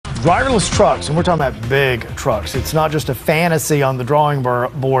Driverless trucks, and we're talking about big trucks. It's not just a fantasy on the drawing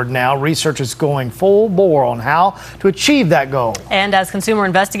board now. Research is going full bore on how to achieve that goal. And as consumer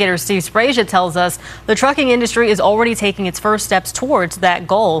investigator Steve Sbragia tells us, the trucking industry is already taking its first steps towards that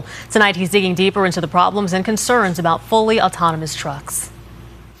goal. Tonight, he's digging deeper into the problems and concerns about fully autonomous trucks.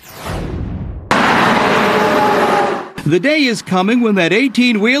 The day is coming when that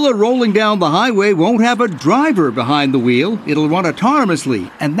 18-wheeler rolling down the highway won't have a driver behind the wheel. It'll run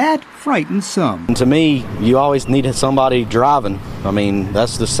autonomously, and that frightens some. To me, you always need somebody driving. I mean,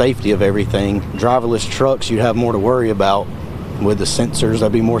 that's the safety of everything. Driverless trucks, you'd have more to worry about. With the sensors,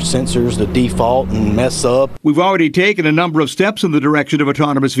 there'd be more sensors to default and mess up. We've already taken a number of steps in the direction of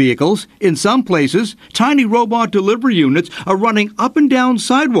autonomous vehicles. In some places, tiny robot delivery units are running up and down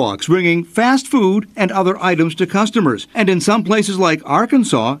sidewalks, bringing fast food and other items to customers. And in some places like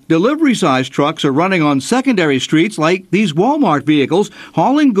Arkansas, delivery-sized trucks are running on secondary streets like these Walmart vehicles,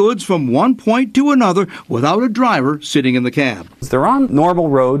 hauling goods from one point to another without a driver sitting in the cab. They're on normal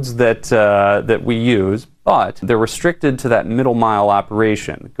roads that we use, but they're restricted to that middle mile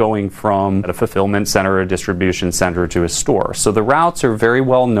operation, going from a fulfillment center, a distribution center, to a store. So the routes are very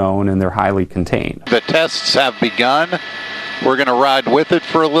well known and they're highly contained. The tests have begun. We're going to ride with it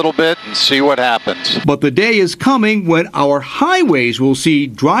for a little bit and see what happens. But the day is coming when our highways will see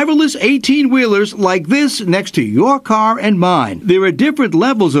driverless 18-wheelers like this next to your car and mine. There are different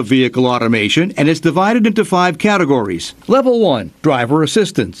levels of vehicle automation, and it's divided into 5 categories. Level 1, driver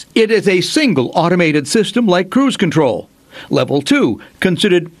assistance. It is a single automated system like cruise control. Level 2,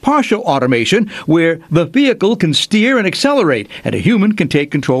 considered partial automation, where the vehicle can steer and accelerate, and a human can take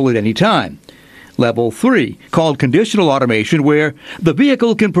control at any time. Level 3, called conditional automation, where the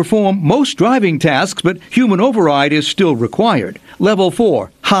vehicle can perform most driving tasks, but human override is still required. Level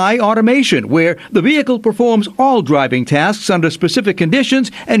 4, high automation, where the vehicle performs all driving tasks under specific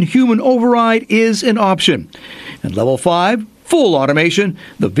conditions and human override is an option. And Level 5, full automation,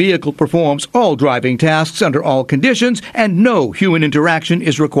 the vehicle performs all driving tasks under all conditions and no human interaction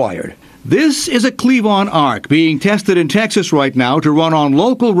is required. This is a Clevon Arc being tested in Texas right now to run on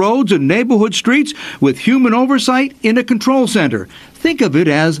local roads and neighborhood streets with human oversight in a control center. Think of it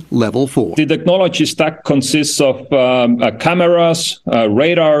as Level 4. The technology stack consists of cameras,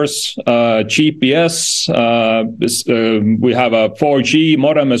 radars, GPS. We have a 4G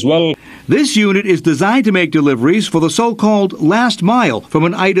modem as well. This unit is designed to make deliveries for the so-called last mile, from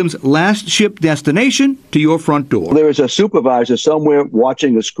an item's last shipped destination to your front door. There is a supervisor somewhere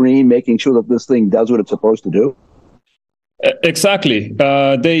watching a screen, making sure that this thing does what it's supposed to do. Exactly.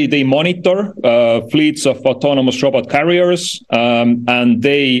 They monitor fleets of autonomous robot carriers, and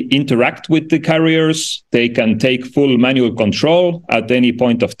they interact with the carriers. They can take full manual control at any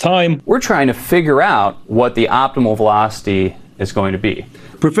point of time. We're trying to figure out what the optimal velocity is going to be.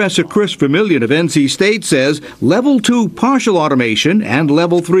 Professor Chris Vermillion of NC State says Level 2 partial automation and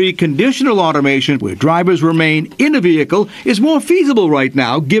Level 3 conditional automation, where drivers remain in a vehicle, is more feasible right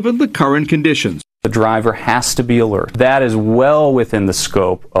now given the current conditions. The driver has to be alert. That is well within the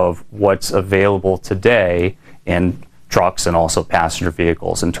scope of what's available today in trucks and also passenger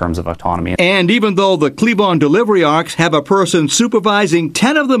vehicles in terms of autonomy. And even though the Clevon delivery arcs have a person supervising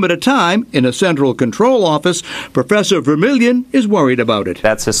 10 of them at a time in a central control office, Professor Vermillion is worried about it.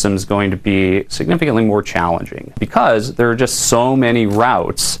 That system is going to be significantly more challenging because there are just so many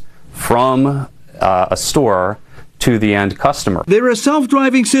routes from a store to the end customer. There are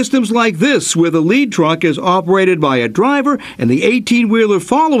self-driving systems like this, where the lead truck is operated by a driver and the 18-wheeler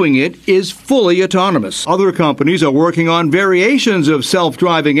following it is fully autonomous. Other companies are working on variations of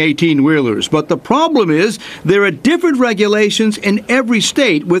self-driving 18-wheelers, but the problem is there are different regulations in every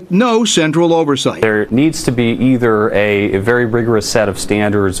state with no central oversight. There needs to be either a very rigorous set of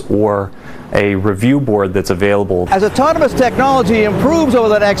standards or a review board that's available. As autonomous technology improves over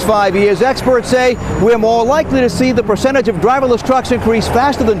the next 5 years, experts say we're more likely to see the percentage of driverless trucks increase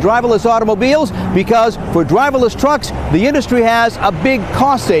faster than driverless automobiles, because for driverless trucks, the industry has a big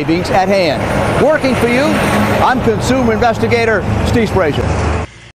cost savings at hand. Working for you, I'm consumer investigator Steve Sbragia.